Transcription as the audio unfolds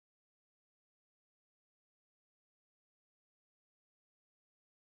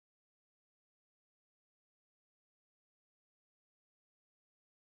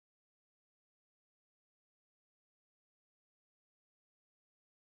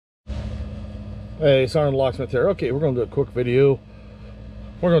Hey, Sergeant Locksmith here. Okay, we're going to do a quick video.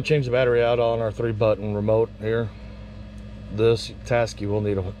 We're going to change the battery out on our 3-button remote here. This task, you will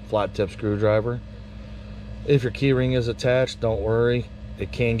need a flat tip screwdriver. If your key ring is attached, don't worry.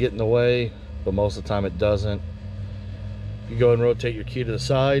 It can get in the way, but most of the time it doesn't. You go and rotate your key to the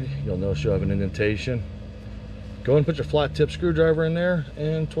side, you'll notice you have an indentation. Go and put your flat tip screwdriver in there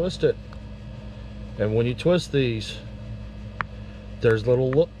and twist it. And when you twist these, there's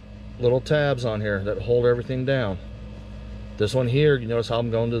little tabs on here that hold everything down. This one here, you notice how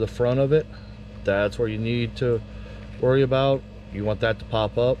I'm going to the front of it? That's where you need to worry about. You want that to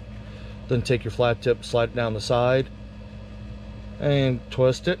pop up. Then take your flat tip, slide it down the side and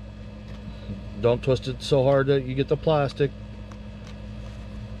twist it. Don't twist it so hard that you get the plastic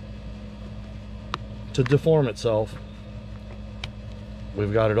to deform itself.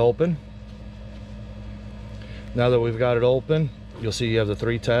 We've got it open. Now that we've got it open, you'll see you have the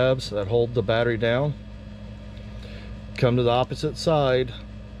 3 tabs that hold the battery down. Come to the opposite side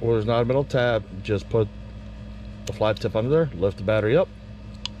where there's not a middle tab, just put the flat tip under there, lift the battery up.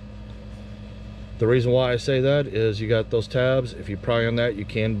 The reason why I say that is you got those tabs. If you pry on that, you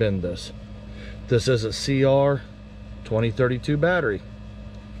can bend this. This is a CR 2032 battery.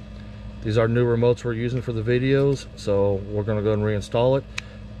 These are new remotes we're using for the videos, so we're going to go and reinstall it.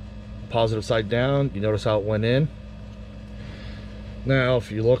 Positive side down, you notice how it went in. Now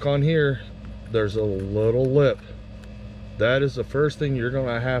if you look on here, there's a little lip. That is the first thing you're going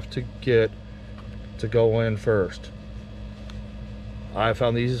to have to get to go in first. I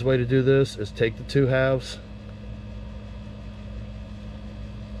found the easiest way to do this is take the 2 halves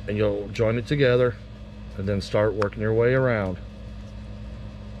and you'll join it together and then start working your way around.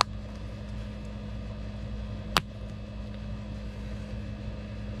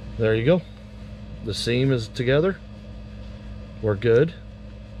 There you go. The seam is together. We're good.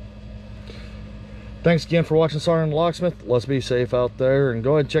 Thanks again for watching Sergeant Locksmith. Let's be safe out there, and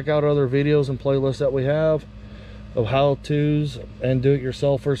go ahead and check out other videos and playlists that we have of how-tos and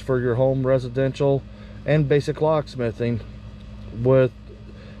do-it-yourselfers for your home, residential, and basic locksmithing, with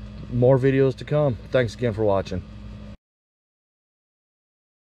more videos to come. Thanks again for watching.